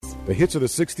The hits of the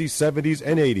 60s, 70s,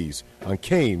 and 80s on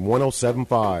Kane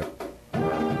 107.5.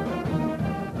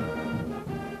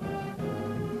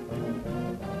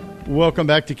 Welcome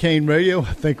back to Kane Radio.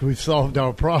 I think we've solved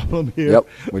our problem here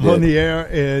on the air.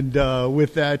 And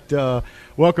with that,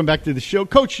 welcome back to the show.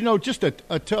 Coach, just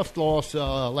a tough loss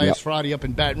last Friday up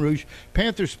in Baton Rouge.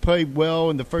 Panthers played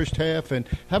well in the first half and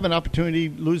have an opportunity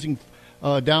losing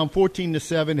down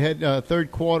 14-7, had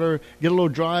third quarter, get a little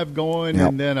drive going,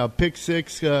 and then a pick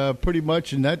six pretty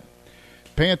much. And that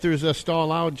Panthers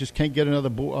stall out, just can't get another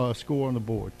score on the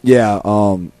board. Yeah,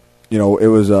 it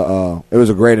was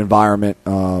a great environment.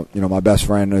 My best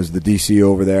friend is the DC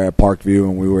over there at Parkview,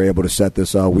 and we were able to set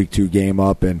this week 2 game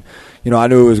up. And I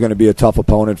knew it was going to be a tough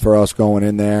opponent for us going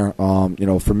in there.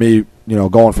 For me,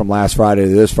 going from last Friday to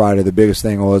this Friday, the biggest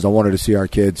thing was I wanted to see our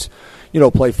kids,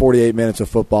 play 48 minutes of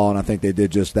football, and I think they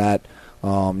did just that.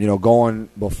 Going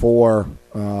before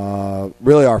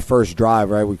really our first drive,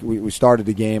 right? We started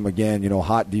the game again,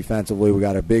 hot defensively. We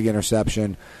got a big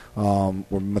interception.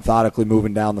 We're methodically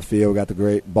moving down the field. We got the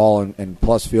great ball in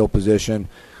plus field position.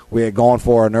 We had gone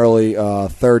for an early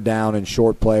third down and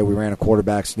short play. We ran a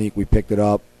quarterback sneak. We picked it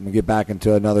up. We get back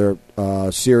into another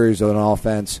series of an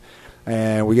offense,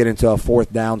 and we get into a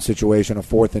fourth down situation, a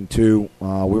 4th and 2.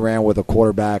 We ran with a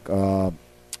quarterback,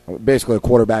 basically a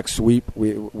quarterback sweep.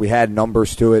 We had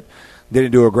numbers to it.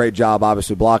 Didn't do a great job,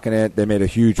 obviously, blocking it. They made a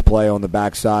huge play on the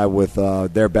backside with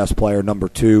their best player, number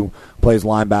 2, plays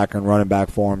linebacker and running back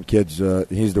for him. He's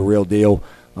the real deal.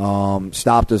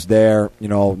 Stopped us there.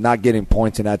 Not getting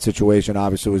points in that situation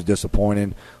obviously was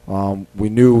disappointing. We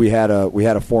knew we had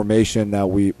a formation that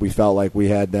we felt like we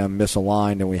had them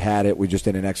misaligned, and we had it. We just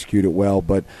didn't execute it well.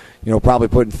 But probably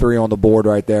putting 3 on the board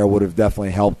right there would have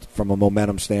definitely helped from a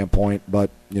momentum standpoint. But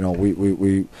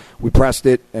we pressed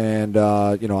it, and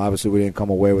obviously we didn't come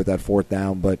away with that 4th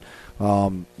down. But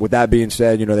with that being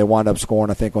said, they wound up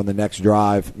scoring, I think, on the next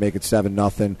drive, make it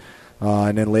 7-0.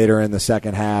 And then later in the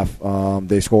second half,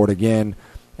 they scored again.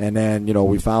 And then,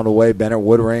 we found a way. Bennett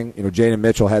Woodring, Jaden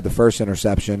Mitchell had the first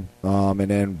interception. And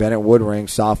then Bennett Woodring,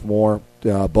 sophomore,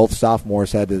 both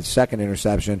sophomores had the second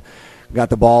interception. Got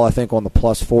the ball, I think, on the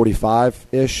plus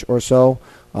 45-ish or so.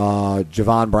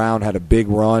 Javon Brown had a big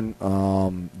run.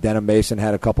 Denham Mason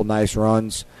had a couple nice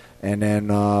runs. And then,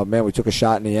 we took a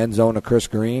shot in the end zone to Chris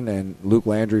Green, and Luke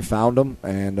Landry found him,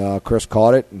 and Chris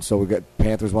caught it. And so we got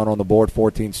Panthers went on the board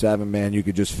 14-7. Man, you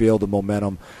could just feel the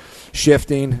momentum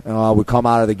shifting. We come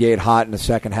out of the gate hot in the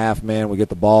second half, man. We get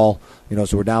the ball,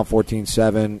 so we're down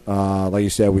 14-7. Like you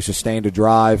said, we sustained a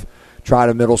drive, tried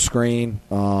a middle screen.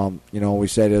 We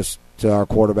say this to our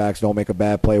quarterbacks, don't make a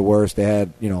bad play worse. They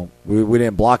had, we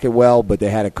didn't block it well, but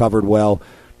they had it covered well.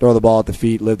 Throw the ball at the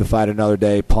feet, live to fight another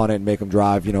day, punt it, and make them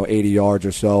drive, 80 yards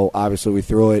or so. Obviously, we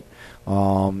threw it,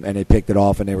 and they picked it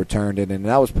off and they returned it, and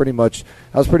that was pretty much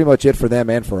it for them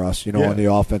and for us. On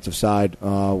the offensive side,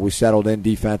 we settled in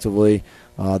defensively.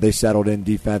 They settled in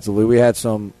defensively. We had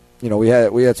some, we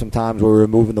had some times where we were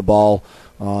moving the ball,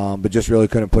 but just really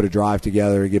couldn't put a drive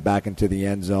together to get back into the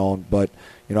end zone. But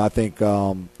I think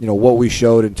what we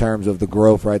showed in terms of the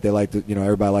growth, right? They like to,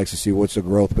 everybody likes to see what's the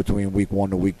growth between week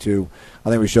 1 to week 2. I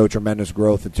think we showed tremendous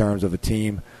growth in terms of a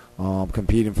team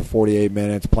competing for 48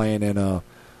 minutes, playing in I'm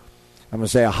going to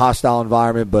say a hostile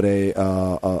environment, but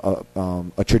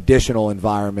a traditional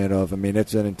environment of.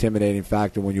 It's an intimidating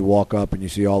factor when you walk up and you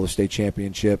see all the state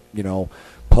championship,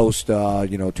 post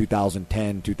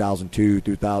 2010, 2002,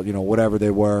 2000, whatever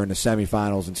they were in the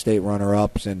semifinals and state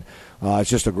runner-ups, and it's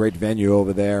just a great venue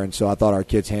over there. And so I thought our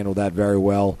kids handled that very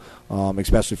well,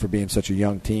 especially for being such a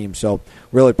young team. So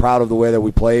really proud of the way that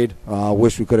we played.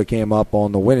 Wish we could have came up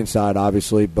on the winning side,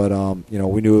 obviously, but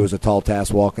we knew it was a tall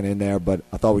task walking in there. But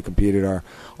I thought we competed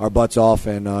our butts off,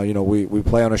 and we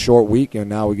play on a short week, and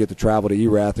now we get to travel to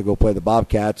Erath to go play the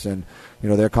Bobcats, and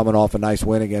they're coming off a nice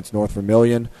win against North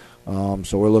Vermilion.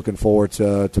 So we're looking forward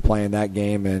to playing that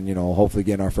game and, hopefully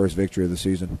getting our first victory of the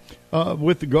season.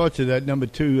 With regard to that, number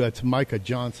 2, that's Micah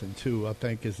Johnson, too, I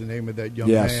think is the name of that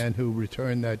young man who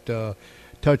returned that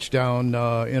touchdown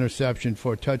interception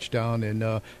for a touchdown, and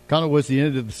kind of was the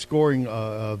end of the scoring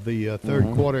of the third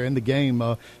quarter in the game.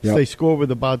 So they scored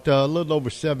with about a little over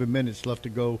 7 minutes left to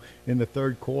go in the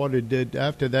third quarter.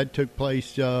 After that took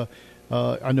place,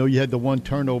 I know you had the one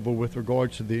turnover with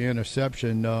regards to the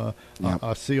interception.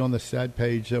 I see on the stat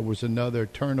page there was another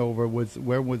turnover.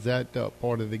 Where was that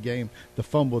part of the game, the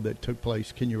fumble that took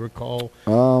place? Can you recall?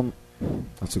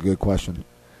 That's a good question.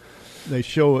 They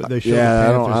show the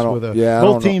Panthers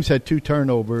both teams had 2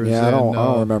 turnovers. Yeah, I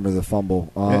don't remember the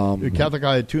fumble. Catholic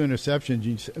High had 2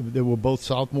 interceptions. They were both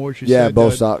sophomores.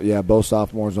 Both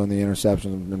sophomores on the interceptions.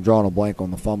 I'm drawing a blank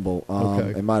on the fumble.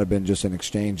 It might have been just an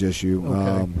exchange issue.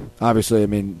 Okay. Obviously, I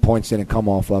mean, points didn't come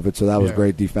off of it, so that was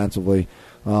great defensively.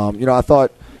 I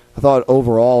thought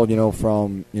overall,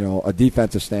 from, a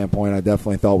defensive standpoint, I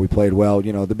definitely thought we played well.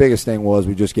 The biggest thing was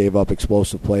we just gave up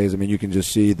explosive plays. I mean, you can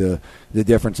just see the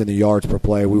difference in the yards per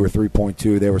play. We were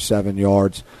 3.2. They were 7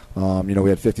 yards. We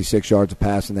had 56 yards of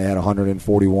passing. They had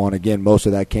 141. Again, most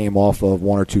of that came off of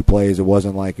 1 or 2 plays. It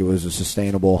wasn't like it was a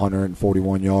sustainable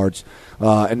 141 yards.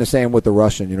 And the same with the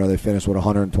rushing. They finished with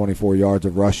 124 yards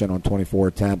of rushing on 24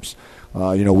 attempts.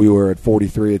 We were at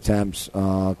 43 attempts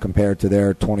compared to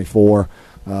their 24.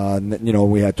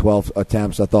 We had 12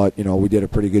 attempts. I thought, we did a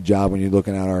pretty good job when you're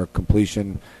looking at our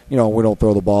completion. We don't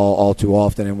throw the ball all too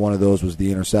often, and one of those was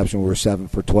the interception. We were 7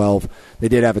 for 12. They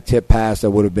did have a tip pass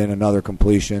that would have been another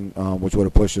completion, which would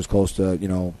have pushed us close to,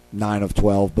 9 of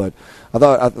 12. But I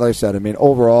thought, like I said,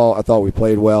 overall, I thought we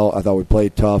played well. I thought we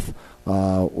played tough.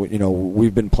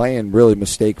 We've been playing really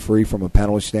mistake-free from a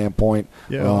penalty standpoint.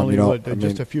 Yeah,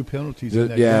 just a few penalties in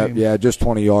that game. Yeah, just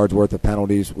 20 yards worth of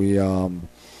penalties. We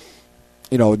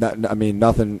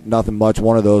nothing much.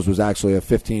 One of those was actually a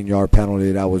 15-yard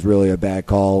penalty. That was really a bad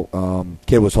call.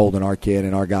 Kid was holding our kid,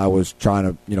 and our guy was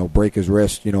trying to, break his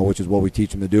wrist, which is what we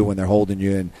teach them to do when they're holding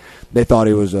you. And they thought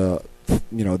it was an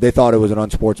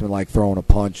unsportsmanlike throwing a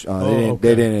punch. They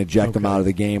didn't eject him out of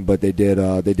the game, but they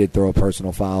did throw a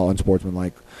personal foul,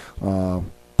 unsportsmanlike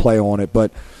play on it.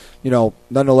 But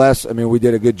nonetheless, we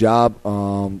did a good job.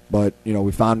 But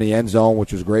we found the end zone,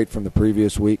 which was great from the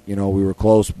previous week. We were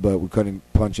close, but we couldn't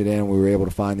punch it in. We were able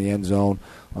to find the end zone.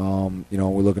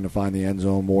 We're looking to find the end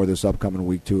zone more this upcoming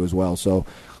week 2 as well. So,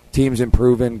 team's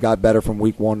improving, got better from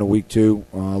week 1 to week 2.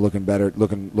 Looking better.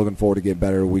 Looking forward to getting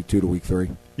better week 2 to week 3.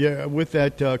 Yeah, with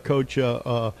that, Coach.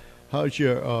 How's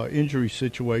your injury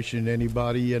situation?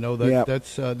 Anybody?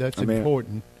 That's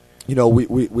important.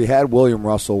 We had William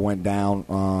Russell went down,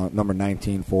 number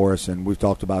 19 for us, and we've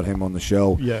talked about him on the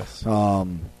show. Yes.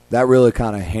 That really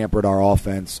kind of hampered our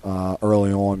offense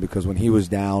early on because when he was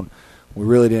down, we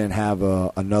really didn't have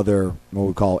another what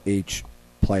we call H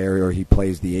player, or he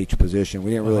plays the H position.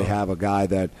 We didn't really have a guy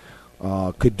that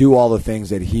could do all the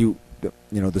things that he.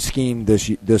 The scheme this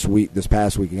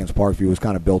past week against Parkview was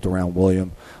kind of built around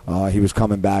William. He was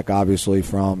coming back, obviously,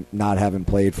 from not having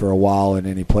played for a while, and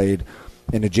then he played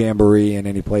in the Jamboree, and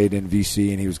then he played in VC,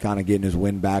 and he was kind of getting his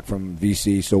wind back from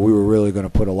VC. So we were really going to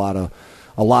put a lot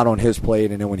on his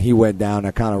plate, and then when he went down,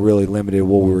 that kind of really limited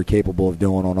what we were capable of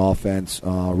doing on offense,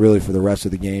 really for the rest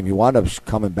of the game. He wound up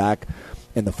coming back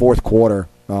in the fourth quarter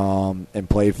and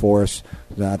played for us.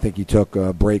 I think he took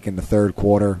a break in the third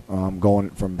quarter, going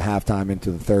from halftime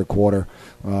into the third quarter.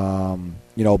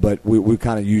 But we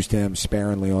kind of used him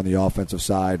sparingly on the offensive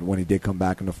side when he did come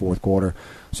back in the fourth quarter.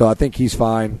 So I think he's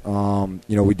fine.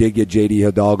 We did get J.D.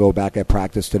 Hidalgo back at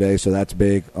practice today, so that's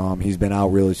big. He's been out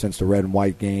really since the red and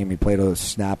white game. He played a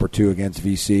snap or 2 against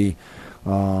VC.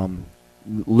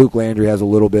 Luke Landry has a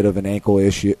little bit of an ankle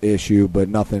issue, but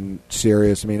nothing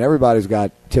serious. Everybody's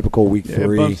got typical week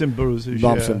 3 bumps and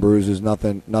bruises.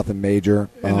 Nothing major.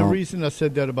 And the reason I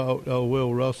said that about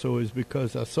Will Russell is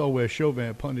because I saw where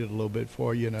Chauvin punted a little bit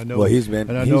for you, and I know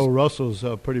I know Russell's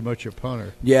pretty much your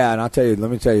punter. Yeah, and let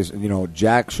me tell you,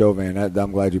 Jack Chauvin.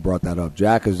 I'm glad you brought that up.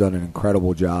 Jack has done an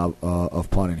incredible job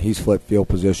of punting. He's flipped field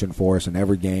position for us in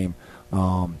every game.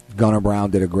 Gunnar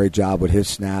Brown did a great job with his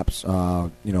snaps.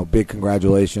 Big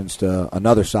congratulations to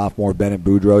another sophomore, Bennett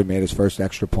Boudreaux. He made his first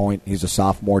extra point. He's a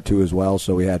sophomore, too, as well.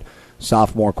 So we had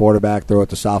sophomore quarterback throw it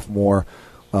to sophomore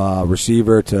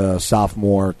receiver to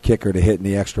sophomore kicker to hit in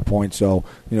the extra point. So,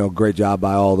 great job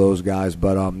by all those guys.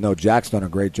 But, no, Jack's done a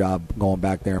great job going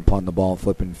back there and punting the ball and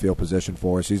flipping field position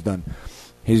for us. He's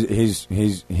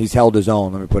held his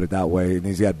own, let me put it that way. And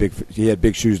he had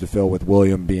big shoes to fill with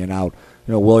William being out.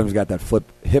 William's got that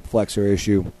hip flexor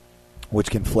issue, which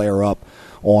can flare up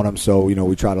on him. So,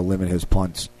 we try to limit his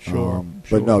punts. Sure.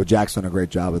 But, no, Jack's done a great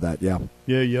job of that, yeah.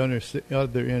 Yeah, your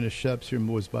other interception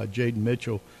was by Jaden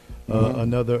Mitchell,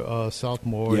 another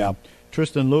sophomore. Yeah. And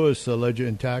Tristan Lewis led you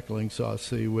in tackling, so I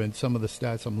see when some of the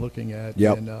stats I'm looking at.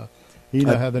 Yep. And he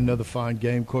had another fine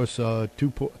game. Of course, a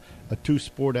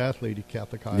two-sport athlete at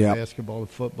Catholic High, basketball and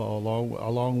football,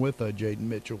 along with Jaden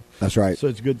Mitchell. That's right. So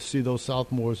it's good to see those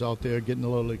sophomores out there getting a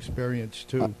little experience,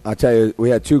 too. I tell you, we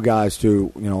had 2 guys,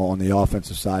 too, on the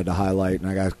offensive side to highlight, and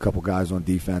I got a couple guys on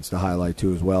defense to highlight,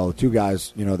 too, as well. The 2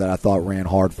 guys, that I thought ran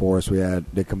hard for us,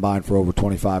 they combined for over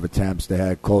 25 attempts. They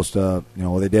had close to,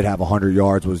 they did have 100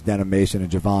 yards, was Denham Mason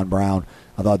and Javon Brown.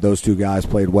 I thought those two guys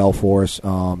played well for us.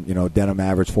 Denham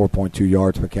averaged 4.2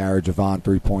 yards per carry, Javon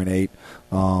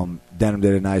 3.8. Denham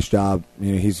did a nice job.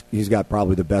 He's got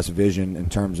probably the best vision in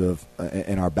terms of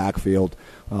in our backfield.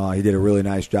 He did a really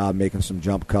nice job making some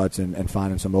jump cuts and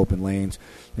finding some open lanes.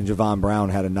 And Javon Brown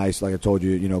had a nice, like I told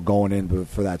you, going in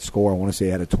for that score. I want to say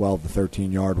he had a 12 to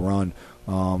 13-yard run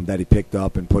that he picked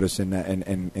up and put us in that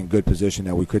in good position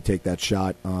that we could take that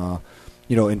shot.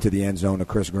 Into the end zone to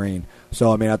Chris Green.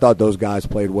 So, I thought those guys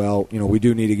played well. We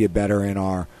do need to get better in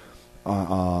our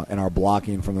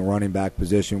blocking from the running back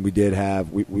position.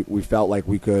 We felt like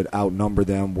we could outnumber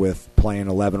them with playing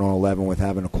 11 on 11 with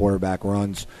having a quarterback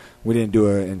runs. We didn't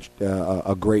do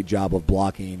a great job of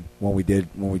blocking when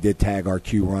we did tag our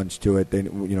Q runs to it.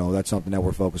 That's something that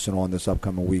we're focusing on this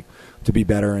upcoming week to be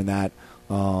better in that.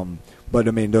 But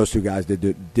those two guys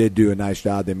did do a nice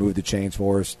job. They moved the chains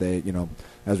for us. They,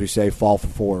 as we say, fall for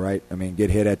four, right?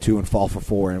 Get hit at 2 and fall for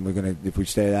 4, and if we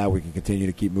stay that, we can continue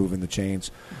to keep moving the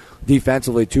chains.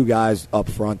 Defensively, two guys up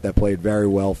front that played very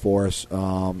well for us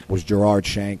was Gerard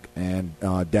Schenk and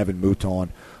Devin Mouton.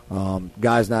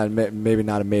 Guys maybe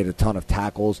not have made a ton of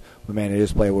tackles, but they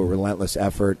just played with relentless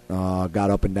effort. Got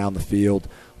up and down the field.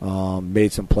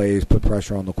 Made some plays, put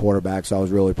pressure on the quarterback. So I was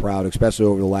really proud, especially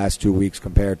over the last 2 weeks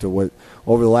compared to what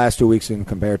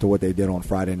they did on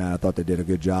Friday night. I thought they did a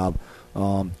good job.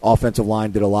 Offensive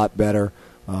line did a lot better.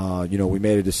 We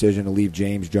made a decision to leave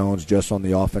James Jones just on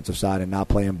the offensive side and not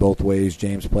play him both ways.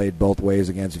 James played both ways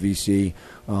against VC,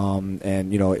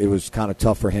 and it was kind of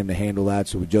tough for him to handle that,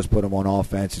 so we just put him on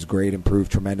offense. His grade improved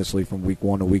tremendously from week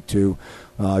 1 to week 2.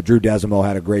 Drew Desimo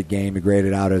had a great game. He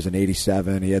graded out as an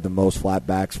 87. He had the most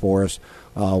flatbacks for us.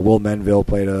 Will Menville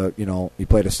played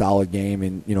a solid game,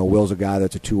 and Will's a guy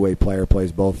that's a two-way player,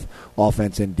 plays both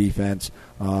offense and defense.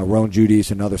 Roan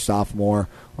Judice, another sophomore,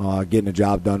 getting a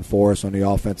job done for us on the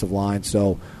offensive line.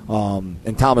 So,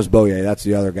 and Thomas Boye, that's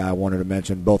the other guy I wanted to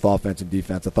mention, both offense and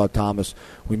defense. I thought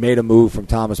we made a move from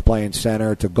Thomas playing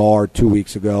center to guard 2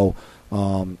 weeks ago.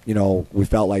 We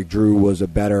felt like Drew was a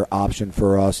better option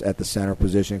for us at the center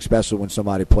position, especially when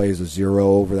somebody plays a 0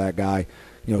 over that guy.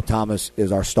 Thomas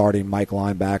is our starting Mike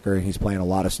linebacker, and he's playing a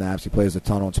lot of snaps. He plays a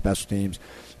ton on special teams.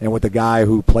 And with the guy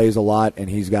who plays a lot, and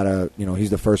he's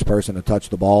the first person to touch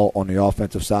the ball on the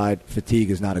offensive side, fatigue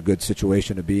is not a good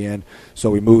situation to be in. So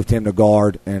we moved him to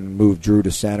guard and moved Drew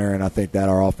to center, and I think that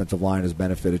our offensive line has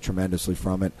benefited tremendously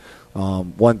from it.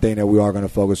 One thing that we are going to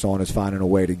focus on is finding a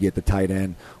way to get the tight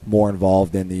end more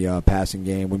involved in the passing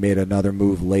game. We made another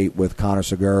move late with Connor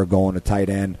Segura going to tight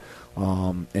end.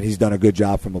 And he's done a good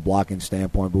job from a blocking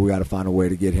standpoint, but we got to find a way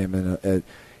to get him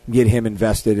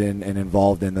invested in and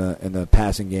involved in the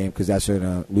passing game, because that's going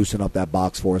to loosen up that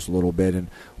box for us a little bit. And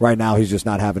right now he's just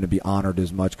not having to be honored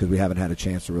as much because we haven't had a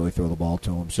chance to really throw the ball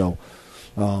to him. So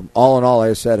all in all,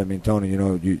 like I said, Tony,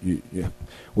 we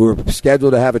were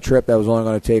scheduled to have a trip that was only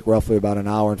going to take roughly about an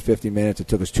hour and 50 minutes. It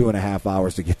took us 2.5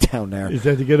 hours to get down there. Is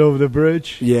that to get over the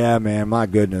bridge? Yeah, man, my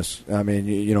goodness.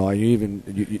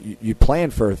 You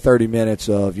plan for 30 minutes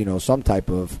of, some type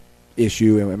of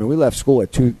issue. We left school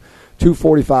at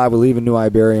 2:45. We leave in New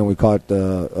Iberia, and we caught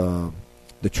the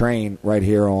train right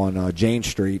here on Jane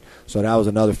Street. So that was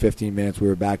another 15 minutes. We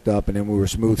were backed up, and then we were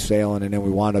smooth sailing, and then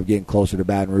we wound up getting closer to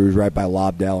Baton Rouge, right by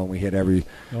Lobdell, and we hit every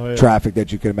traffic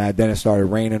that you could imagine. Then it started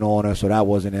raining on us, so that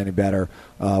wasn't any better.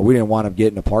 We didn't wind up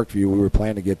getting to Parkview. We were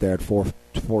planning to get there at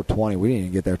 4:20. We didn't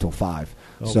even get there till 5.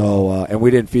 And we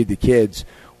didn't feed the kids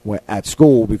at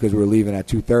school because we were leaving at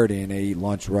 2:30, and they eat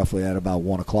lunch roughly at about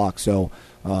 1 o'clock. So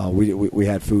we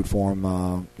had food for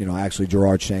him. Actually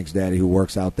Gerard Schenk's daddy, who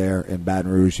works out there in Baton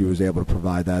Rouge, he was able to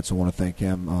provide that, so I want to thank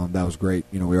him. That was great.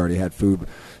 We already had food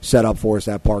set up for us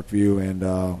at Parkview, and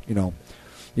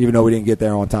even though we didn't get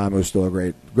there on time, it was still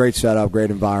a great setup,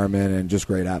 great environment, and just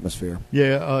great atmosphere.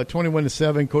 Yeah,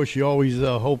 21-7. Of course, you're always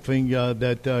hoping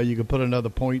that you can put another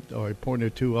point or a point or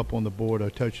two up on the board, or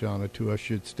a touchdown or two, I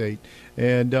should state.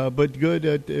 And but good,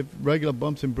 if regular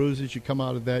bumps and bruises, you come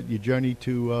out of that. You journey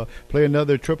to play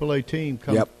another AAA team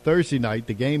come Thursday night.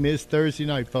 The game is Thursday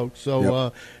night, folks.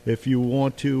 So if you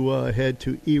want to head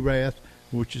to Erath,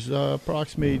 which is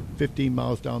approximately 15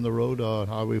 miles down the road on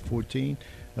Highway 14,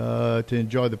 to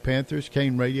enjoy the Panthers.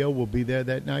 Kane Radio will be there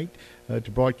that night to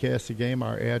broadcast the game.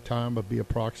 Our airtime will be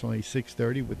approximately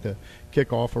 6:30 with the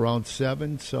kickoff around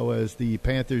 7. So as the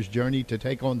Panthers journey to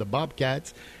take on the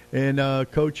Bobcats. And,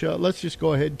 Coach, let's just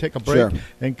go ahead and take a break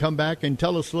and come back and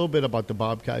tell us a little bit about the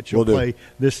Bobcats. You'll play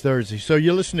this Thursday. So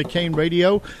you listen to Kane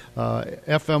Radio,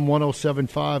 FM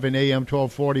 107.5 and AM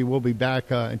 1240. We'll be back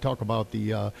and talk about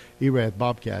the Erath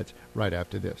Bobcats right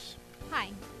after this. Hi.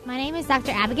 My name is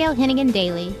Dr. Abigail Hennigan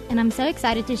Daly, and I'm so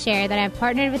excited to share that I've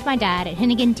partnered with my dad at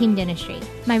Hennigan Team Dentistry.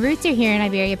 My roots are here in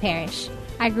Iberia Parish.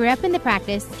 I grew up in the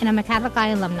practice, and I'm a Catholic Eye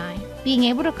alumni. Being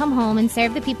able to come home and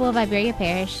serve the people of Iberia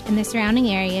Parish and the surrounding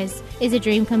areas is a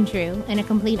dream come true and a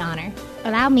complete honor.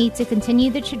 Allow me to continue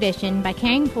the tradition by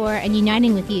caring for and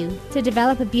uniting with you to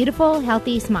develop a beautiful,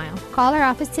 healthy smile. Call our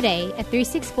office today at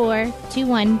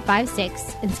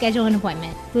 364-2156 and schedule an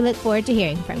appointment. We look forward to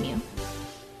hearing from you.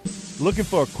 Looking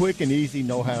for a quick and easy,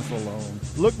 no-hassle loan?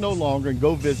 Look no longer and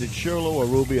go visit Shirlo or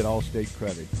Ruby at Allstate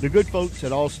Credit. The good folks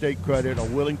at Allstate Credit are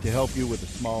willing to help you with a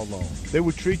small loan. They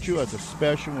will treat you as a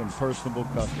special and personable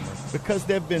customer because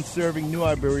they've been serving New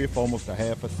Iberia for almost a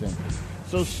half a century.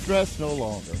 So stress no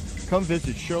longer. Come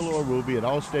visit Shirlo or Ruby at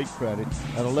Allstate Credit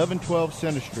at 1112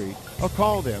 Center Street or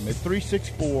call them at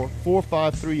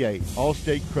 364-4538.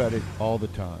 Allstate Credit all the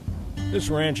time. This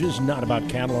ranch is not about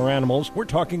cattle or animals. We're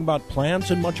talking about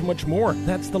plants and much, much more.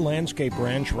 That's the Landscape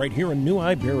Ranch right here in New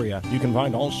Iberia. You can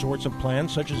find all sorts of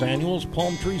plants such as annuals,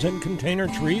 palm trees, and container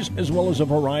trees, as well as a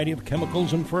variety of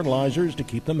chemicals and fertilizers to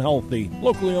keep them healthy.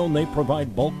 Locally owned, they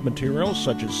provide bulk materials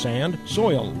such as sand,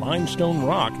 soil, limestone,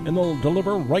 rock, and they'll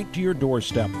deliver right to your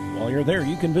doorstep. While you're there,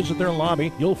 you can visit their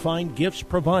lobby. You'll find gifts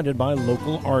provided by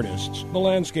local artists. The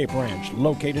Landscape Ranch,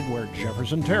 located where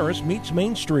Jefferson Terrace meets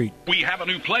Main Street. We have a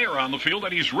new player on the field,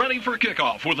 and he's ready for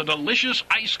kickoff with a delicious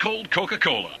ice-cold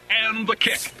Coca-Cola. And the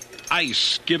kick.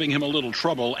 Ice giving him a little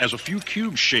trouble as a few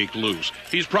cubes shake loose.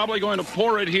 He's probably going to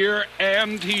pour it here,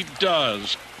 and he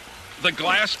does. The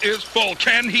glass is full.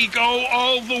 Can he go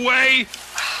all the way?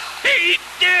 He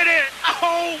did it!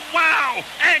 Oh, wow!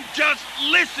 And just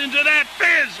listen to that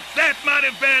fizz! That might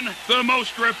have been the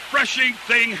most refreshing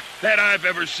thing that I've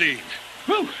ever seen.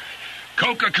 Whew.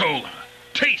 Coca-Cola.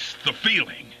 Taste the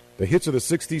feeling. The hits of the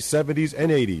 60s, 70s,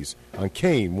 and 80s on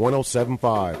Kane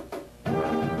 107.5.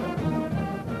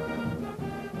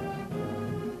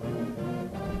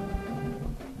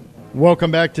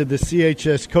 Welcome back to the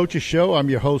CHS Coaches Show. I'm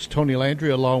your host, Tony Landry,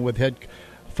 along with head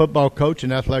football coach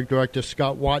and athletic director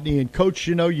Scott Wattigny. And, Coach,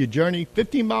 you know, your journey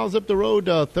 15 miles up the road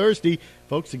Thursday.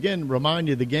 Folks, again, remind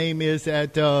you the game is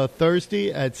at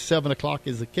Thursday at 7 o'clock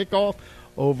is the kickoff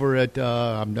over at,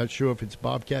 I'm not sure if it's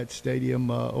Bobcat Stadium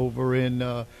over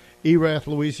in Erath,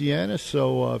 Louisiana.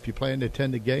 So if you plan to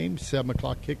attend the game, 7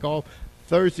 o'clock kickoff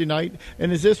Thursday night.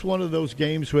 And is this one of those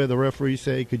games where the referees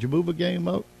say, could you move a game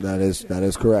up? That is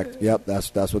correct. Yep,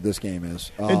 that's what this game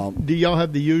is. Do y'all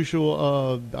have the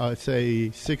usual, say,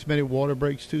 6-minute water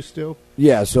breaks too still?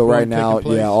 Yeah, so right now,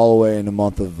 all the way in the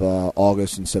month of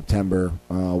August and September,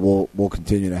 we'll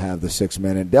continue to have the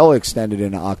 6-minute. They'll extend it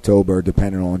into October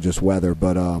depending on just weather,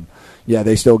 but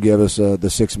they still give us the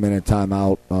 6-minute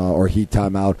timeout or heat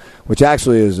timeout, which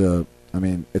actually is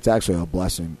it's actually a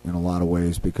blessing in a lot of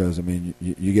ways because,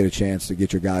 you get a chance to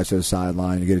get your guys to the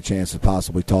sideline. You get a chance to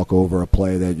possibly talk over a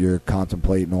play that you're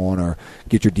contemplating on or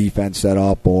get your defense set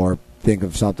up or think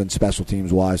of something special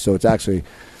teams-wise. So it's actually,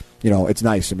 it's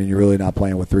nice. You're really not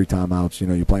playing with 3 timeouts.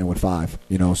 You're playing with 5.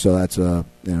 So that's,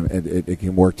 it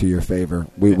can work to your favor.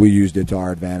 We used it to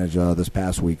our advantage this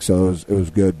past week, so it was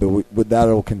good. But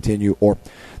that'll continue, or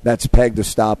that's pegged to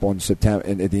stop on September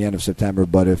at the end of September.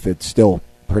 But if it's still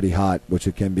pretty hot, which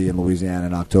it can be in Louisiana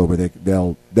in October,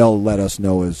 they'll let us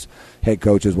know as head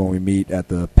coaches when we meet at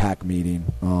the PAC meeting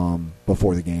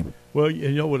before the game. Well,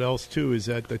 you know what else, too, is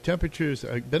that the temperatures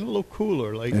have been a little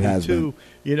cooler lately, too.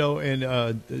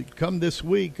 And come this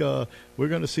week, we're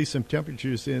going to see some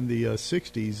temperatures in the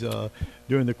 60s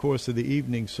during the course of the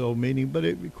evening. So,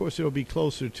 of course, it'll be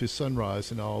closer to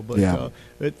sunrise and all.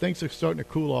 But things are starting to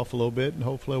cool off a little bit, and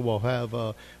hopefully we'll have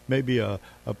maybe a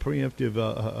preemptive,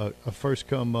 a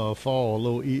first-come fall a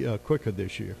little quicker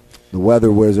this year. The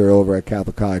weather wizard over at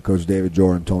Catholic High, Coach David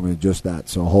Jordan, told me just that.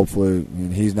 So hopefully,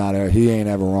 he ain't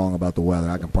ever wrong about the weather.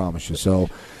 I can promise you. So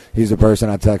he's the person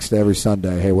I text every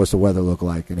Sunday. Hey, what's the weather look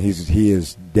like? And he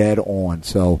is dead on.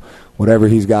 So whatever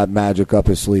he's got magic up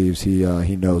his sleeves, he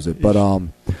knows it. But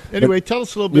anyway, tell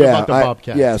us a little bit about the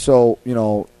Bobcats. Yeah. So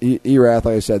Erath,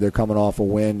 like I said, they're coming off a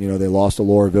win. They lost to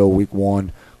Loreauville week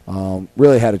 1.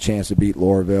 Really had a chance to beat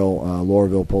Loreauville.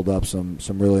 Loreauville pulled up some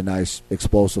really nice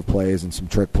explosive plays and some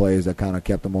trick plays that kind of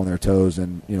kept them on their toes,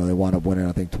 and they wound up winning,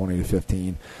 I think,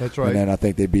 20-15. That's right. And then I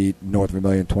think they beat North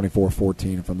Vermilion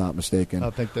 24-14, if I'm not mistaken. I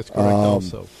think that's correct.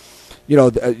 Also,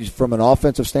 from an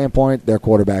offensive standpoint, their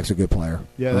quarterback's a good player.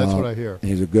 Yeah, that's what I hear.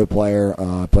 He's a good player.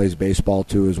 Plays baseball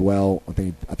too as well. I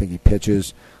think he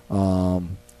pitches.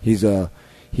 He's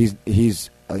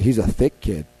he's a thick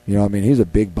kid. You know, I mean, he's a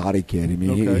big body kid. I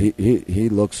mean, Okay. he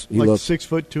looks like 6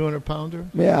 foot, 200 pounder.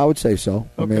 Yeah, I would say so.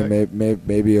 Okay. I mean,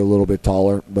 maybe a little bit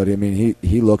taller, but I mean,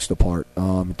 he looks the part.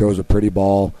 Throws a pretty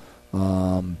ball.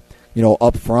 You know,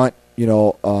 up front, you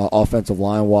know, offensive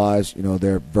line wise, you know,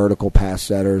 they're vertical pass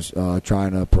setters,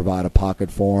 trying to provide a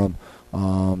pocket for him.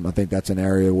 I think that's an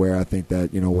area where I think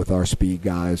that, you know, with our speed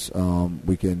guys,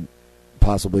 we can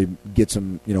possibly get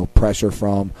some, you know, pressure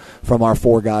from our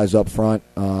 4 guys up front.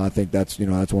 I think that's, you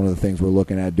know, that's one of the things we're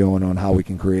looking at doing on how we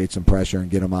can create some pressure and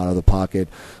get them out of the pocket,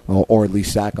 or at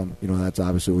least sack them. You know, that's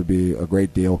obviously would be a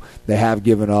great deal. They have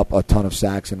given up a ton of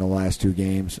sacks in the last 2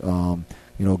 games.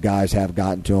 You know, guys have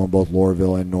gotten to them, both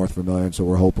Lorville and North Vermilion, so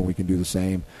we're hoping we can do the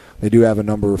same. They do have a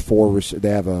number 4. They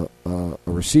have a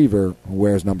receiver who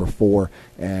wears number 4,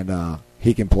 and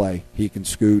he can play. He can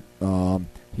scoot. He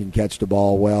can catch the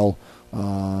ball well.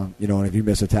 You know, and if you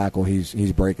miss a tackle,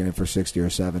 he's breaking it for 60 or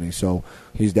 70. So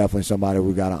he's definitely somebody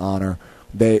we got to honor.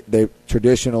 They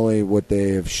traditionally, what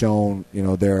they have shown, you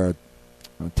know, they're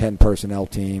a 10 personnel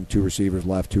team, 2 receivers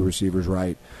left, 2 receivers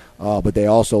right. But they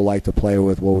also like to play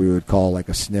with what we would call like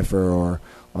a sniffer or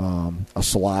a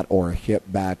slot or a hip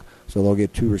back. So they'll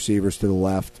get 2 receivers to the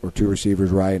left or 2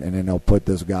 receivers right, and then they'll put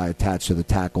this guy attached to the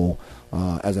tackle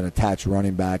as an attached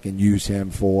running back and use him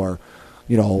for,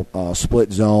 you know,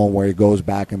 split zone where he goes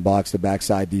back and blocks the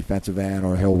backside defensive end,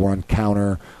 or he'll run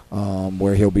counter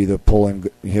where he'll be the pulling.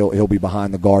 He'll be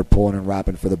behind the guard pulling and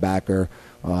wrapping for the backer.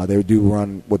 They do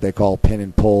run what they call pin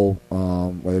and pull,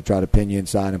 where they try to pin you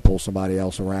inside and pull somebody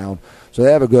else around. So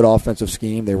they have a good offensive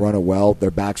scheme. They run it well.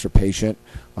 Their backs are patient.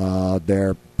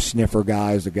 They're sniffer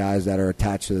guys, the guys that are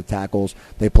attached to the tackles.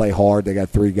 They play hard. They got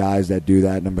 3 guys that do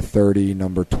that, number 30,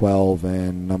 number 12,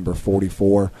 and number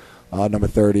 44. Number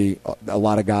 30, a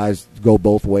lot of guys go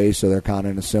both ways, so they're kind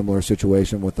of in a similar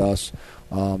situation with us.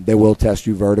 They will test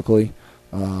you vertically.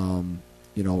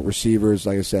 You know, receivers,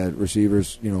 like I said,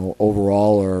 receivers, you know,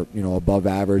 overall are, you know, above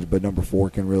average, but number 4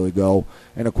 can really go.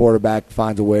 And a quarterback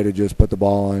finds a way to just put the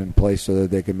ball in place so that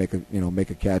they can make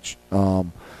a catch.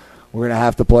 We're going to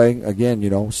have to play, again, you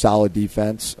know, solid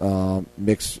defense,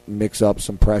 mix up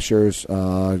some pressures,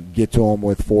 get to them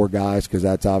with 4 guys, because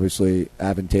that's obviously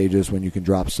advantageous when you can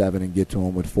drop 7 and get to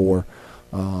them with 4.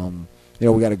 You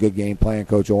know, we got a good game plan.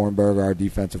 Coach Orenberg, our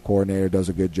defensive coordinator, does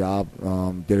a good job.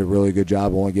 Did a really good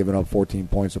job, only giving up 14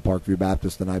 points to Parkview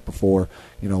Baptist the night before.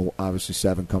 You know, obviously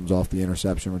 7 comes off the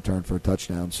interception return for a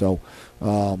touchdown. So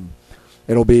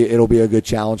it'll be a good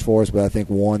challenge for us, but I think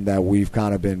one that we've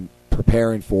kind of been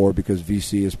preparing for, because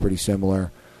VC is pretty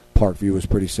similar, Parkview is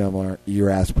pretty similar,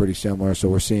 ERAS pretty similar, so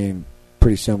we're seeing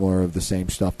pretty similar of the same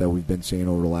stuff that we've been seeing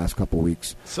over the last couple of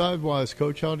weeks. Side-wise,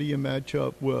 Coach, how do you match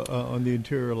up on the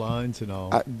interior lines and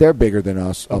all? They're bigger than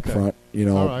us up front, you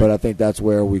know, right. But I think that's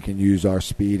where we can use our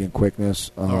speed and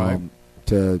quickness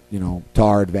to, you know, to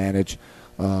our advantage.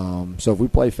 So if we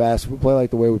play fast, if we play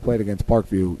like the way we played against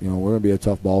Parkview, you know, we're going to be a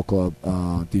tough ball club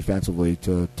defensively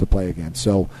to play against.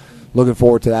 So looking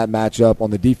forward to that matchup. On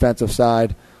the defensive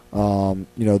side, you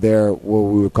know, they're what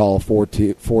we would call a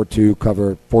 4-2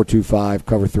 cover, 4-2-5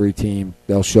 cover 3 team.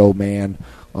 They'll show man,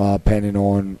 depending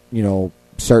on, you know,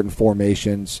 certain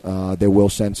formations. They will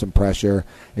send some pressure,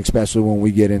 especially when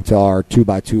we get into our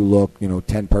 2x2 look. You know,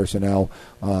 10 personnel.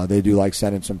 They do like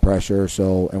sending some pressure.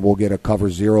 So, and we'll get a cover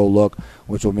 0 look,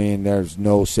 which will mean there's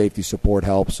no safety support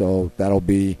help. So that'll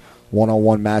be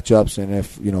one-on-one matchups. And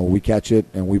if, you know, we catch it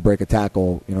and we break a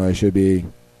tackle, you know, it should be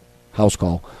house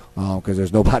call. Because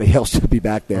there's nobody else to be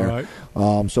back there.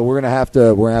 Right. So we're gonna have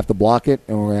to block it,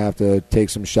 and we're gonna have to take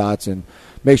some shots and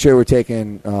make sure we're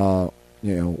taking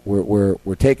you know,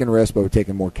 we're taking risks, but we're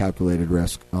taking more calculated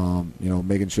risk. You know,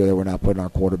 making sure that we're not putting our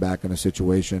quarterback in a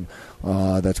situation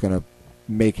that's gonna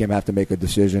make him have to make a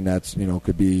decision that's, you know,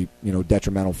 could be, you know,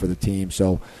 detrimental for the team.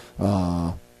 So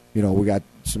you know, we got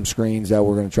some screens that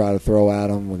we're going to try to throw at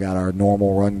them. We got our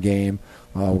normal run game.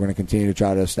 We're going to continue to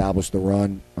try to establish the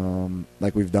run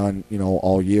like we've done, you know,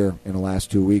 all year in the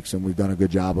last 2 weeks, and we've done a good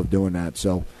job of doing that.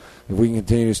 So if we can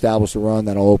continue to establish the run,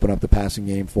 that'll open up the passing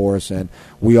game for us. And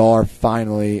we are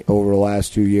finally, over the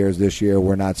last 2 years, this year,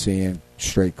 we're not seeing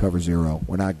straight cover 0.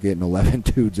 We're not getting 11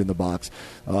 dudes in the box.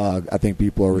 I think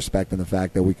people are respecting the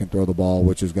fact that we can throw the ball,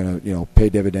 which is going to, you know, pay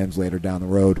dividends later down the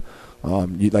road.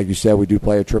 Like you said, we do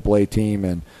play a AAA team,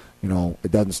 and, you know,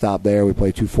 it doesn't stop there. We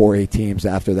play 2 4A teams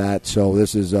after that. So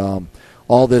this is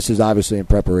all this is obviously in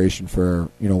preparation for,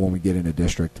 you know, when we get into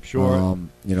district. Sure.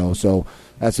 You know, so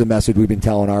that's the message we've been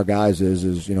telling our guys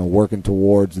is you know, working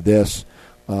towards this.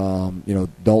 You know,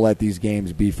 don't let these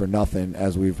games be for nothing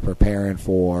as we're preparing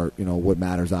for, you know, what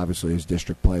matters obviously is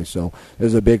district play. So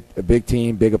there's a big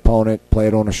team, big opponent, play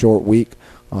it on a short week.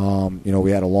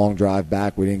 We had a long drive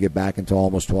back. We didn't get back until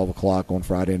almost 12 o'clock on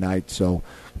Friday night. So,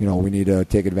 we need to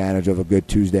take advantage of a good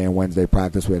Tuesday and Wednesday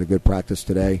practice. We had a good practice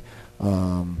today.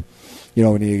 We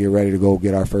need to get ready to go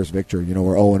get our first victory.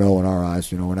 We're 0-0 in our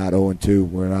eyes. We're not 0-2.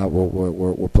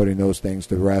 We're putting those things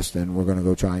to rest, and we're going to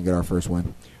go try and get our first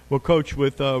win. Well, Coach,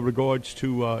 with regards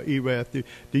to ERAF,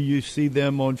 do you see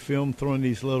them on film throwing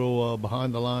these little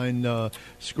behind-the-line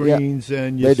screens,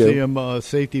 and you see them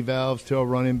safety valves to a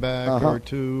running back or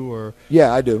two? Or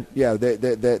Yeah, I do. Yeah,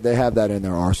 they have that in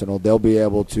their arsenal. They'll be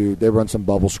able to – they run some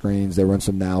bubble screens. They run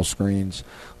some now screens.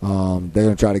 They're going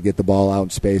to try to get the ball out in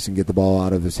space and get the ball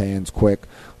out of his hands quick.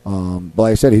 But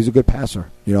like I said, he's a good passer.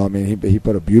 He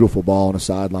put a beautiful ball on the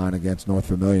sideline against North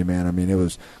Vermilion, man. It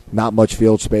was not much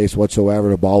field space whatsoever.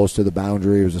 The ball was to the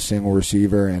boundary. It was a single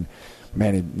receiver, and,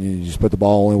 man, he just put the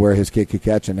ball only where his kid could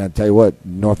catch. And I tell you what,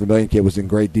 North Vermilion kid was in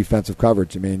great defensive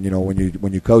coverage. When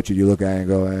you coach it, you look at it and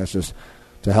go, it's just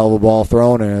it's a hell of a ball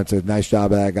thrown, and it's a nice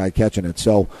job of that guy catching it.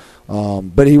 So,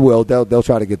 but he will. They'll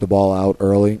try to get the ball out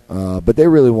early. But they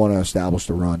really want to establish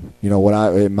the run.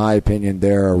 In my opinion,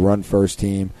 they're a run-first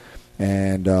team.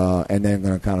 And then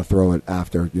going to kind of throw it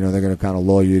after. They're going to kind of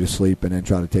lull you to sleep and then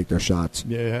try to take their shots.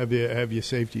 Yeah, have your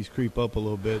safeties creep up a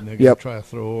little bit, and they're going to try to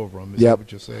throw over them. Is that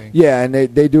what you're saying? Yeah, and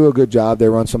they do a good job. They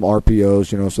run some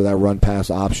RPOs, so that run-pass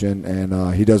option,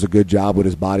 and he does a good job with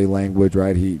his body language,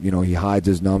 right? He hides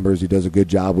his numbers. He does a good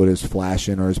job with his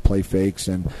flashing or his play fakes.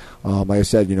 And like I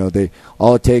said,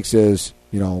 all it takes is,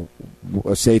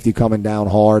 a safety coming down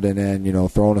hard and then,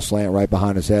 throwing a slant right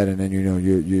behind his head, and then,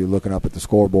 you're looking up at the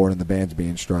scoreboard and the band's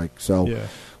being strike. So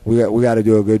we got to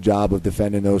do a good job of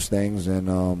defending those things,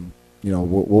 and,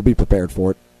 we'll be prepared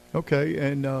for it. Okay,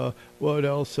 and what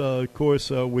else? Of course,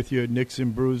 with your nicks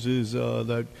and bruises,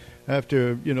 that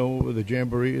after, the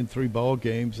Jamboree and 3 ball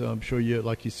games, I'm sure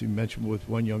like you mentioned with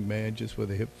one young man just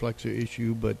with a hip flexor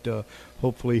issue, but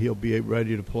hopefully he'll be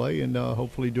ready to play, and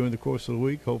hopefully during the course of the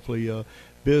week, hopefully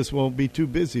Biz won't be too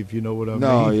busy, if you know what I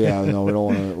mean. We don't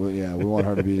want to. We want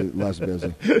her to be less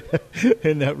busy.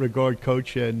 In that regard,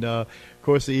 Coach, and of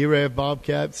course the ERAF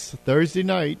Bobcats Thursday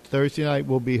night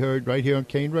will be heard right here on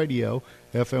Kane Radio,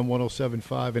 FM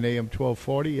 107.5 and AM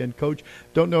 1240. And Coach,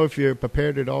 don't know if you're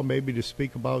prepared at all, maybe to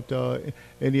speak about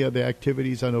any other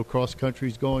activities. I know cross country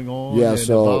is going on, and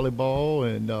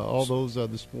volleyball, and all those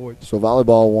other sports. So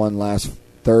volleyball won last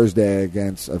Thursday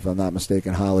against, if I'm not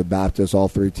mistaken, Holly Baptist, all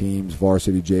 3 teams,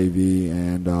 varsity, JV,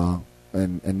 and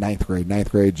ninth grade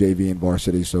JV and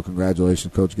varsity. So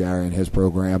congratulations, Coach Gary and his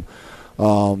program.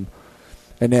 And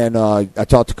then I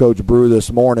talked to Coach Brew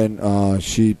this morning.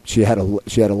 She had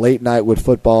a late night with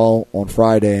football on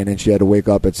Friday, and then she had to wake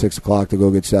up at 6 o'clock to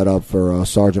go get set up for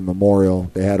Sergeant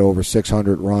Memorial. They had over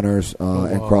 600 runners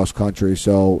in cross country,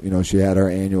 so she had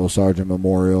her annual Sergeant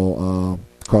Memorial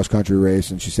cross-country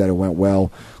race, and she said it went well.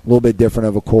 A little bit different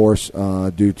of a course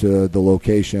due to the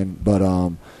location, but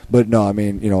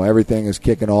no, everything is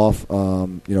kicking off.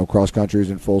 Cross-country is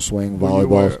in full swing.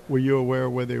 Volleyball. Were you aware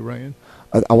of where they ran?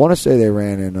 I want to say they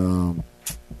ran in,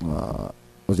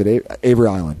 was it Avery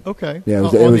Island? Okay. Yeah, it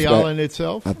was the island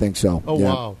itself? I think so. Oh, yeah.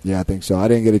 wow. Yeah, I think so. I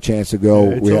didn't get a chance to go.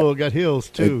 It's got hills,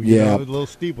 too. A little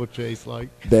steeplechase like.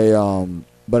 They,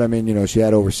 but she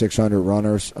had over 600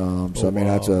 runners.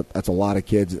 That's a lot of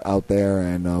kids out there,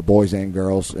 and boys and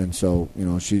girls. And so,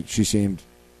 she seemed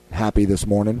happy this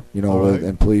morning,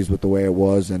 and pleased with the way it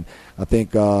was. And I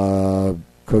think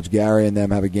Coach Gary and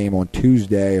them have a game on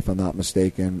Tuesday, if I'm not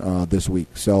mistaken, this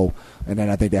week. So, and then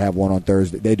I think they have one on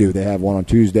Thursday. They do. They have one on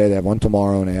Tuesday. They have one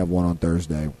tomorrow, and they have one on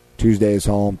Thursday. Tuesday is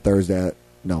home.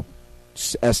 STM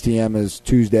is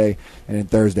Tuesday, and then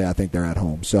Thursday I think they're at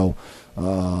home. So,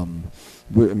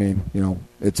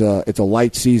 it's a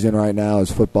light season right now.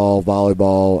 It's football,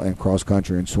 volleyball, and cross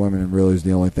country and swimming, and really is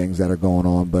the only things that are going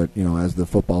on. But as the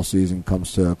football season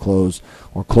comes to a close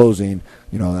or closing,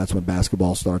 that's when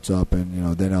basketball starts up,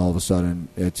 and then all of a sudden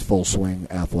it's full swing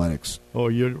athletics. Oh,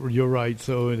 you're right.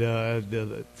 So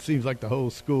it seems like the whole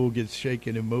school gets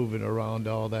shaking and moving around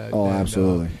all that. Oh,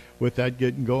 absolutely. With that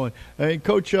getting going, and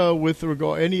Coach, with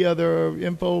regard, any other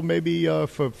info maybe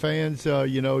for fans?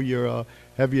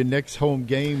 Have your next home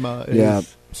game?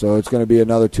 So it's going to be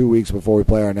another 2 weeks before we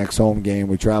play our next home game.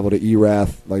 We travel to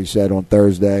ERAF, like you said, on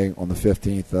Thursday, on the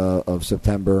 15th of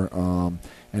September,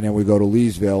 and then we go to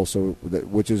Leesville,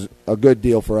 which is a good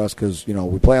deal for us because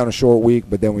we play on a short week,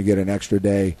 but then we get an extra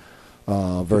day.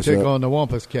 Versus take on the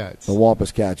Wampus Cats. The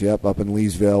Wampus Cats, yep, up in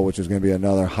Leesville, which is going to be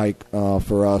another hike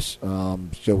for us. So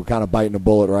we're kind of biting the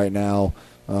bullet right now.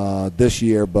 This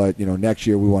year, but next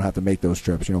year we won't have to make those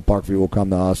trips. Parkview will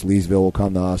come to us, Leesville will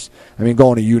come to us.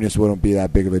 Going to Eunice wouldn't be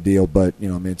that big of a deal, but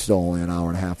it's still only an hour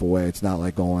and a half away. It's not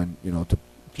like going to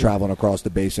traveling across the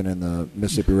basin in the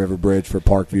Mississippi River Bridge for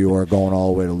Parkview or going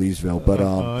all the way to Leesville. But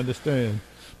I understand.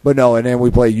 But no, and then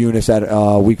we play Eunice at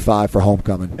week 5 for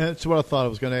homecoming. And that's what I thought I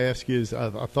was going to ask you. Is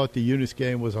I thought the Eunice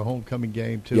game was a homecoming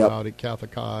game too, out at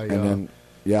Catholic High. And then,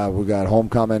 we got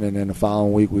homecoming, and then the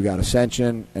following week we got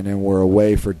Ascension, and then we're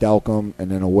away for Delcom, and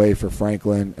then away for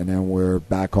Franklin, and then we're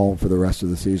back home for the rest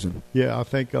of the season. Yeah, I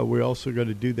think we're also going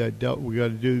to do that. We're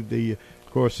going to do the,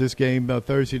 of course, this game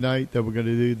Thursday night. Then we're going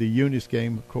to do the Eunice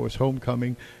game, of course,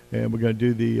 homecoming, and we're going to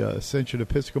do the Ascension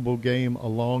Episcopal game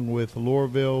along with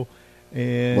Loreauville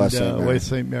and West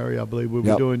St. Mary, I believe.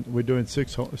 We're doing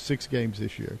six games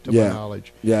this year, to my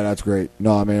knowledge. Yeah, that's great.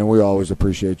 No, I mean, we always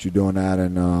appreciate you doing that,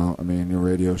 and I mean, your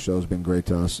radio show's been great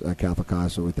to us at Catholic High,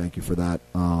 so we thank you for that.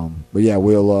 But yeah,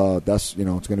 we'll that's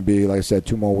it's going to be, like I said,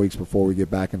 2 more weeks before we get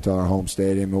back into our home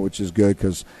stadium, which is good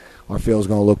because our field's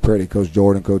going to look pretty. Coach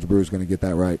Jordan, Coach Brew is going to get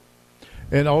that right.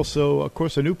 And also, of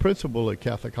course, a new principal at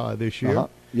Catholic High this year.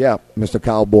 Yeah, Mr.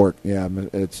 Kyle Bork. Yeah,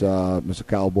 it's Mr.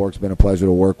 Kyle Bork's been a pleasure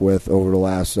to work with over the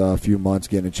last few months,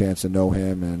 getting a chance to know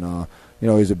him, and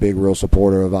he's a big, real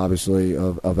supporter of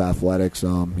athletics.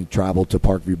 He traveled to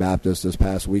Parkview Baptist this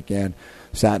past weekend,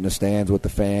 sat in the stands with the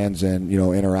fans, and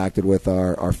interacted with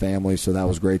our family. So that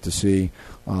was great to see.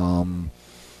 And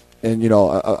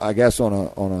I guess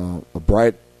on a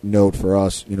bright note for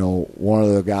us, one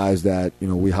of the guys that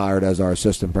we hired as our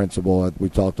assistant principal, we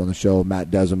talked on the show, Matt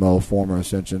Desimo, former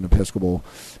Ascension Episcopal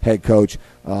head coach.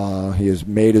 He has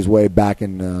made his way back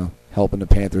in helping the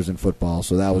Panthers in football,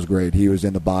 so that was great. He was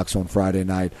in the box on Friday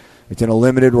night. It's in a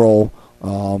limited role,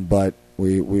 but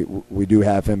we do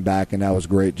have him back, and that was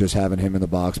great, just having him in the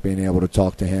box, being able to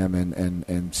talk to him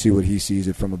and see what he sees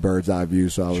it from a bird's eye view.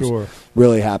 So I was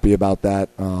really happy about that.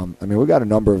 We got a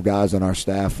number of guys on our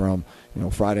staff from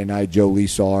Friday night, Joe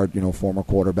Leesard, former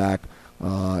quarterback,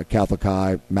 Catholic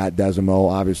High, Matt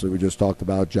Desimo, obviously we just talked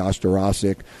about, Josh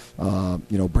Durasic,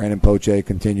 Brandon Poche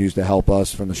continues to help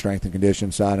us from the strength and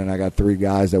condition side, and I got 3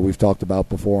 guys that we've talked about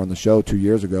before on the show 2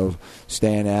 years ago,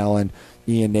 Stan Allen,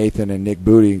 Ian Nathan, and Nick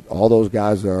Booty. All those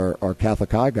guys are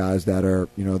Catholic High guys that are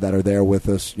there with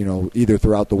us, either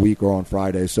throughout the week or on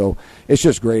Friday. So it's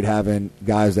just great having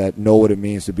guys that know what it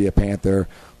means to be a Panther,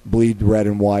 bleed red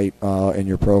and white in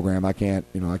your program. I can't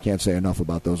say enough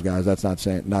about those guys. That's not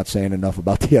saying enough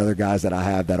about the other guys that I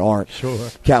have that aren't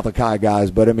Catholic High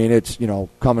guys. But I mean, it's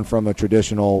coming from a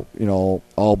traditional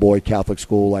all boy Catholic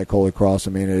school like Holy Cross.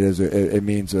 I mean, it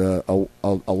means a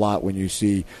lot when you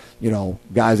see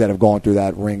guys that have gone through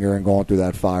that ringer and gone through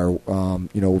that fire.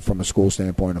 From a school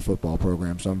standpoint, a football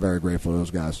program. So I'm very grateful to those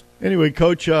guys. Anyway,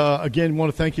 Coach, again,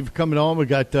 want to thank you for coming on. We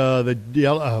got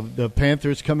the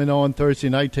Panthers coming on Thursday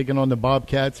night, taking on the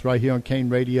Bobcats right here on Kane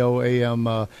Radio, AM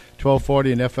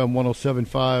 1240 and FM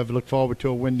 107.5. Look forward to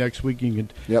a win next week. You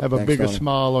can have a bigger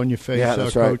smile on your face,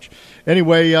 Coach. Right.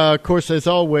 Anyway, of course, as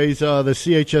always, the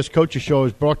CHS Coaches Show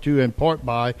is brought to you in part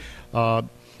by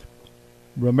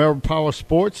Romero Power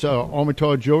Sports,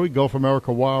 Armature Jewelry, Gulf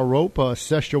America Wire Rope,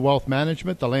 Sestia Wealth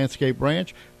Management, The Landscape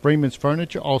Ranch, Freeman's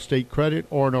Furniture, Allstate Credit,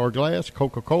 R&R Glass,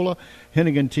 Coca-Cola,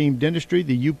 Hennigan Team Dentistry,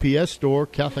 the UPS Store,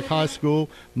 Catholic High School,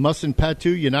 Musson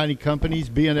Patu, United Companies,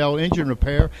 B&L Engine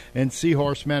Repair, and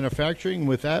Seahorse Manufacturing.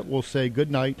 With that, we'll say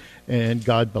good night and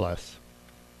God bless.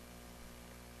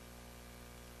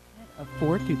 Of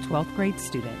 4th through 12th grade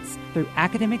students through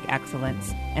academic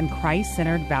excellence and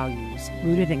Christ-centered values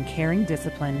rooted in caring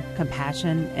discipline,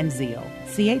 compassion, and zeal.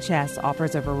 CHS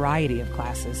offers a variety of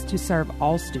classes to serve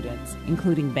all students,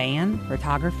 including band,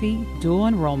 photography, dual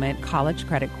enrollment college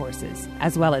credit courses,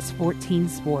 as well as 14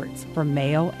 sports for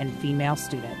male and female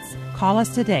students. Call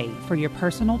us today for your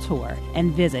personal tour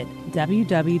and visit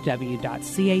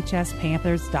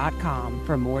www.chspanthers.com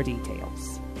for more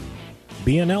details.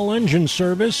 B&L Engine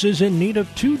Service is in need of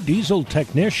 2 diesel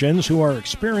technicians who are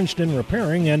experienced in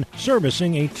repairing and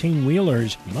servicing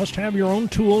 18-wheelers. You must have your own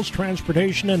tools,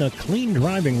 transportation, and a clean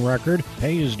driving record.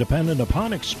 Pay is dependent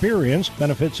upon experience.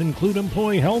 Benefits include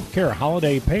employee health care,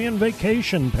 holiday pay, and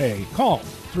vacation pay. Call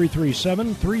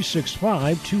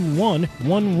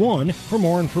 337-365-2111 for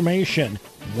more information.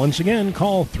 Once again,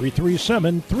 call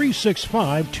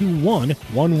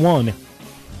 337-365-2111.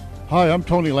 Hi, I'm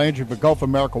Tony Landry for Gulf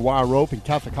America Wire Rope and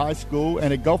Catholic High School,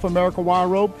 and at Gulf America Wire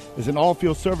Rope is an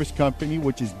all-field service company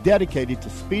which is dedicated to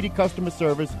speedy customer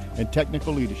service and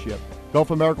technical leadership.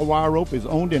 Gulf America Wire Rope is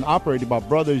owned and operated by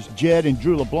brothers Jed and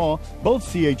Drew LeBlanc, both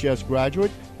CHS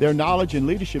graduates. Their knowledge and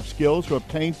leadership skills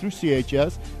obtained through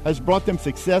CHS has brought them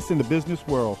success in the business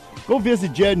world. Go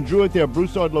visit Jed and Drew at their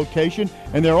Broussard location,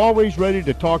 and they're always ready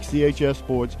to talk CHS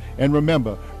sports. And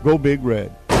remember, go Big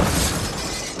Red.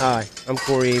 Hi, I'm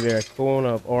Corey Avery, owner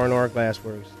of R&R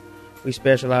Glassworks. We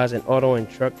specialize in auto and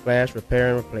truck glass repair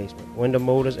and replacement, window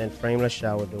motors, and frameless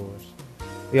shower doors.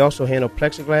 We also handle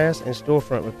plexiglass and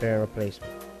storefront repair and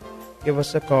replacement. Give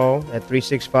us a call at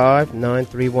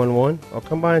 365-9311 or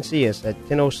come by and see us at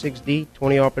 1006D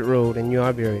 20 Arpit Road in New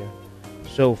Iberia.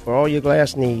 So for all your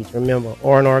glass needs, remember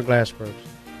R&R Glass Works.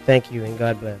 Thank you and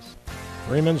God bless.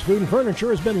 Freeman's Food and Furniture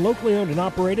has been locally owned and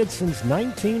operated since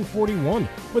 1941.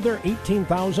 With their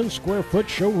 18,000 square foot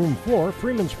showroom floor,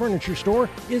 Freeman's Furniture Store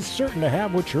is certain to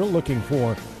have what you're looking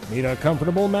for. Need a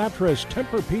comfortable mattress?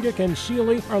 Tempur-Pedic and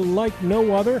Sealy are like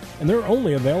no other, and they're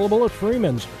only available at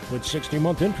Freeman's. With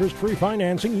 60-month interest-free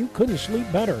financing, you couldn't sleep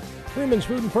better. Freeman's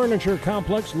Food and Furniture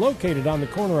Complex, located on the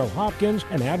corner of Hopkins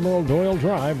and Admiral Doyle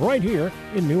Drive, right here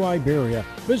in New Iberia.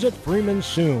 Visit Freeman's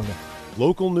soon.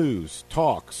 Local news,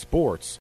 talk, sports,